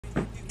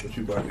What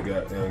you about to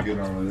get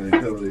on today?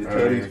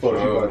 Tell these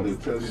folks you about to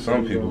tell these.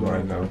 Some people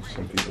might know,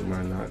 some people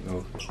might not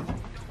know.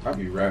 I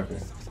be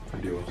rapping.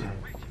 You do what I'm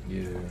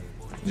saying? Yeah.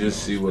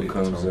 Just see what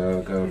comes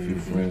out. Got a few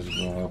friends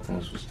going up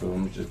on some stuff.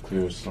 I'm just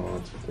clear a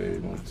song today.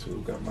 1,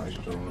 2. Got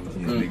Maestro on it.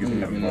 Niggas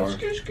having bars.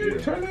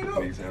 Turn it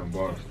up. Niggas having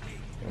bars.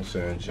 You know what I'm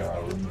saying?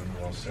 Child, you know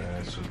what I'm saying?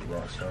 That shit,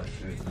 rock star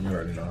shit. You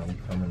already know how we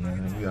coming,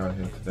 man. We out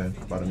here today.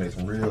 About to make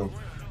some real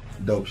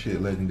dope shit,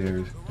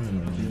 legendaries.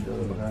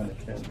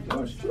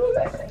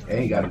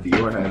 Ain't got a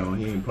Dior hat on.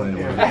 He ain't playing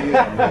with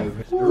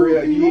it. The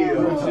real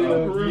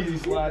Yeezy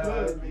slide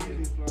up.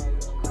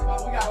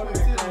 We got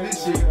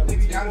this shit.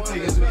 Niggas gotta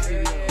take us to this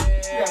shit.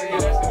 You gotta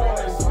get that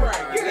shit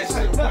right. Get that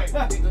shit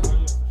right.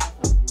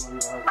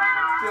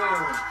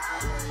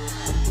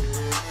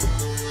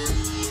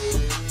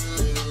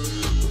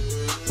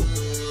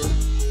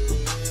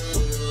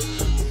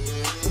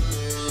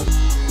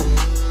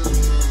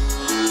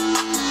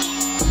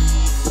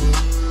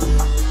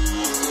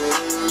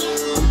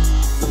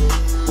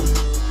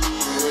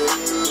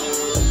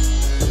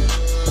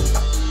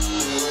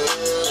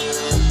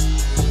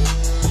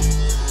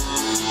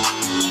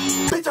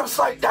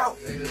 Psyched out,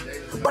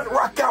 about to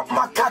rock out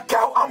my cock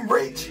out, I'm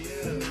rich.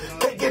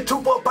 Can't get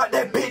too fucked about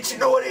that bitch, you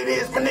know what it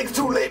is. My niggas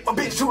too lit, my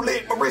bitch too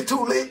lit, my wrist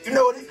too lit, you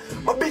know what it is.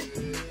 My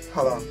bitch.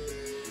 Hold on.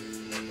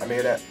 Let me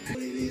hear that.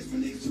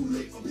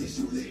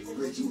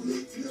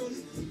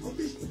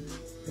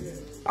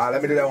 Alright,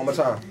 let me do that one more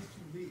time.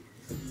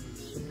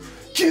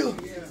 Kill.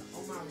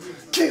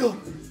 Kill.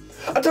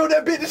 I told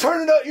that bitch to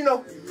turn it up, you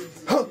know.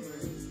 Huh.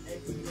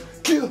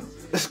 Kill.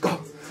 Let's go.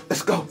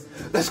 Let's go.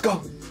 Let's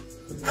go.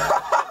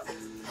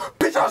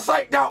 Bitch, I'm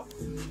psyched out.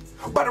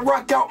 About to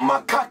rock out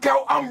my cock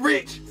out, I'm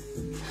rich.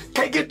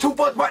 Can't get too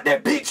fucked about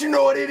that bitch, you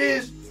know what it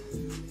is.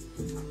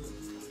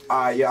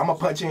 Alright, yeah, I'ma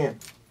punch in.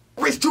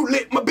 Wrist too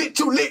lit, my bitch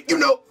too lit, you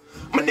know.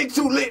 My nigga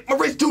too lit, my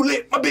wrist too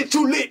lit, my bitch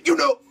too lit, you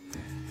know.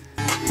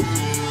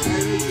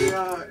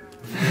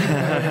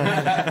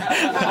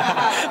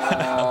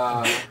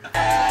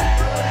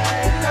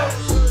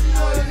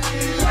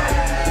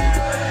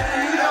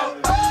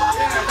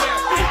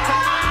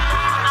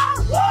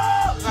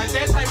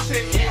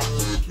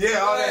 Yeah,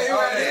 all that.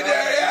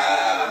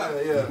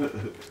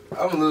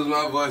 I'm gonna lose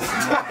my voice.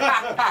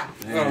 I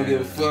don't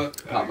give a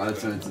fuck. Pop by the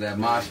turn to that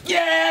mosh.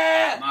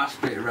 Yeah! Mosh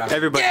pit rap.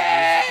 Everybody,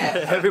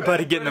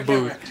 everybody get in the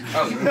booth.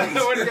 Talk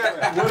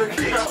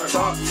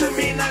to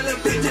me, not a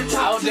bitch.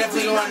 I'll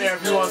definitely go in there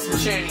if you want some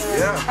change.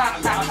 Yeah.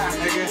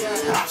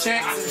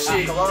 Check some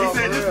shit. He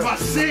said this is my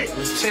shit.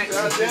 Check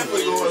I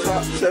definitely going to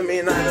talk to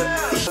me, not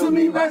a. to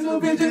me right,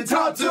 little bitch, and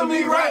talk to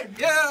me right.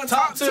 Yeah,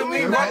 talk to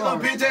me right, little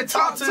bitch, and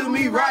talk to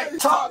me right.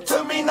 Talk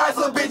to me nice,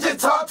 little bitch, and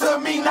talk to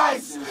me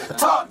nice.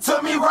 Talk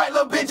to me right,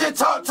 little bitch, and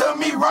talk to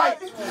me right.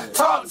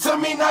 Talk to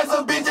me nice,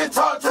 little bitch, and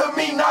talk to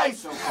me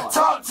nice.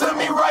 Talk to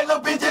me right,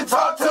 little bitch, and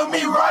talk to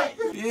me right.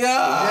 Yeah.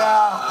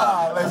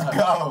 Yeah, let's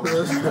go.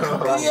 Let's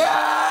go.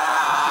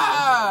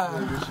 Yeah.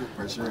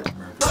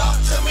 Talk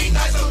to me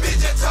nice, little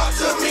bitch, and talk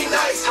to me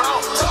nice.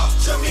 Talk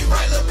to me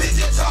right, little bitch,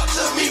 and talk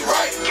to me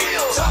right.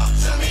 Talk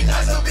to me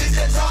nice, little bitch,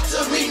 and talk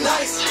to me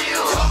nice.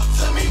 Talk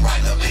to me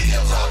right, little bitch,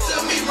 and talk to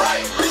me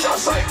right. Bitch, I'm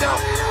psyched out.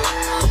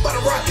 About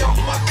to rock out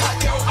my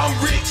cock out, I'm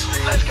rich.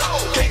 Let's go.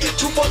 Can't get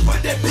too fucked by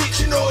that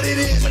bitch, you know what it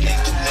is. My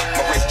nigga too lit,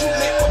 my wrist too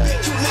lit, my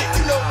bitch too lit,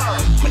 you know.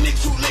 My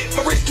nigga too lit,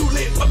 my wrist too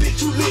lit, my bitch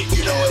too lit,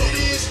 you know what it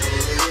is.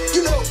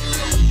 You know.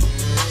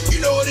 You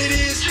know what it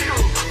is.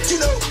 You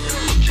know.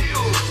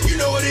 You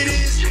know what it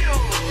is.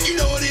 You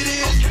know what it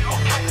is.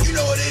 You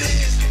know what it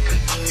is.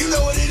 You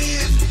know what it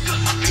is.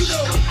 You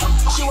know.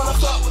 She wanna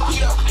fuck with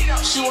Papito.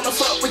 She wanna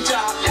fuck with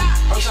Job.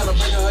 I'm tryna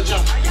bring her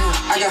jump.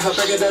 I got her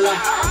bigger than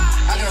life.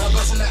 I got her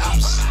bustin' the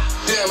ops.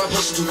 Damn, I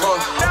pushed her too far.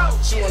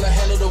 She wanna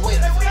handle the weight,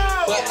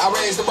 but I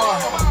raised the bar.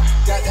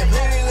 Got that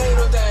pretty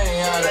little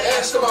thing out of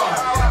Escobar.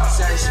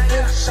 Say she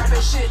finished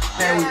shopping shit,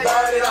 then we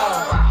bought it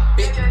all.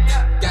 Big,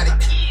 got it.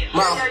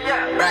 Mom,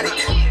 ride it.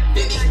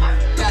 Big,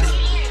 got it.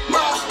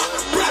 Mom,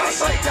 bitch, I'm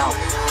psyched out.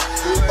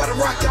 About to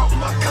rock out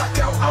my cock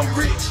out, I'm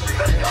rich.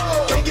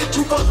 Can't get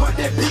too fucked by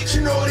that bitch,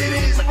 you know what it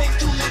is. My nigga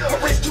too lit, my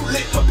wrist too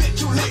lit, my bitch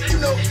too lit, you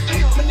know.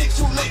 My nigga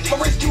too lit, my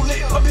wrist too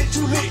lit, my bitch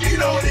too lit, you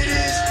know what it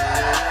is.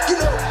 You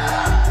know.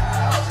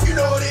 You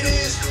know what it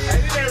is.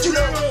 You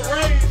know.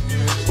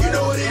 You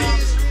know what it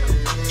is.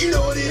 You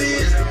know what it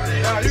is.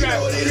 You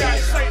know what it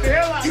is.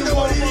 You know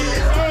what it is.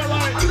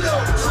 You know.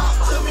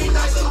 Talk to me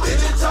nice, little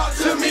bitch, and talk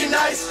to me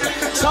nice.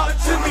 Talk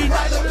to me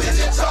nice, little bitch,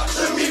 and talk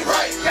to me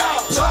right.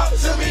 Talk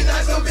to me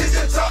nice, little bitch,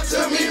 and talk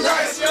to me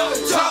right.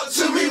 Talk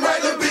to me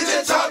right, little bitch,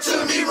 and talk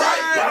to me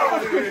right.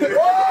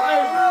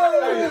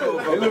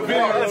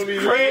 That's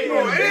crazy.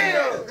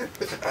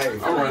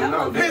 I'm running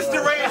out.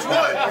 Mr. Range 1.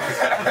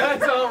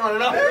 That's all I'm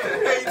running out.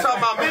 Hey, you talking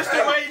about Mr.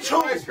 Range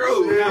 2?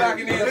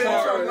 Locking in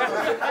hard.